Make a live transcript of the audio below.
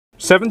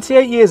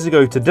78 years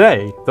ago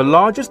today, the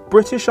largest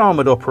British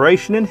armoured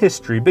operation in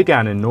history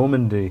began in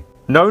Normandy.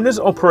 Known as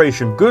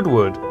Operation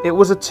Goodwood, it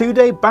was a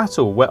two-day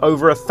battle where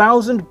over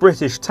 1,000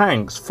 British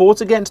tanks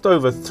fought against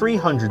over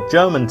 300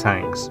 German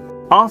tanks.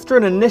 After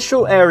an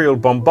initial aerial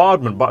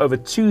bombardment by over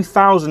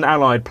 2,000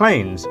 Allied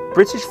planes,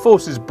 British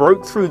forces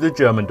broke through the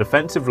German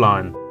defensive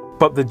line.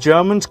 But the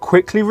Germans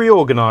quickly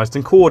reorganised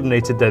and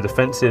coordinated their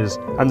defences,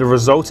 and the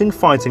resulting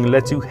fighting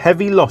led to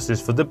heavy losses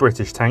for the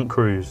British tank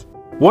crews.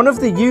 One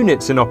of the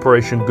units in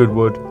Operation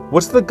Goodwood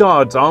was the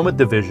Guards Armoured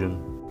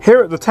Division.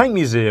 Here at the Tank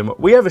Museum,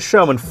 we have a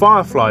Sherman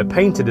Firefly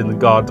painted in the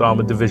Guards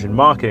Armoured Division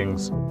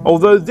markings.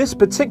 Although this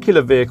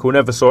particular vehicle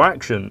never saw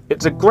action,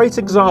 it's a great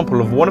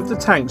example of one of the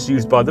tanks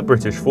used by the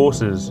British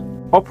forces.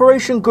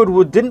 Operation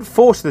Goodwood didn't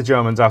force the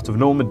Germans out of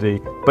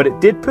Normandy, but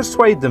it did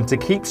persuade them to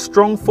keep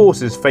strong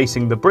forces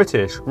facing the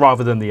British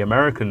rather than the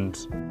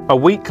Americans. A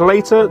week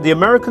later, the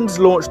Americans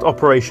launched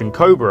Operation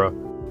Cobra.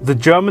 The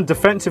German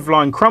defensive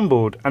line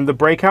crumbled and the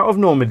breakout of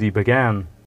Normandy began.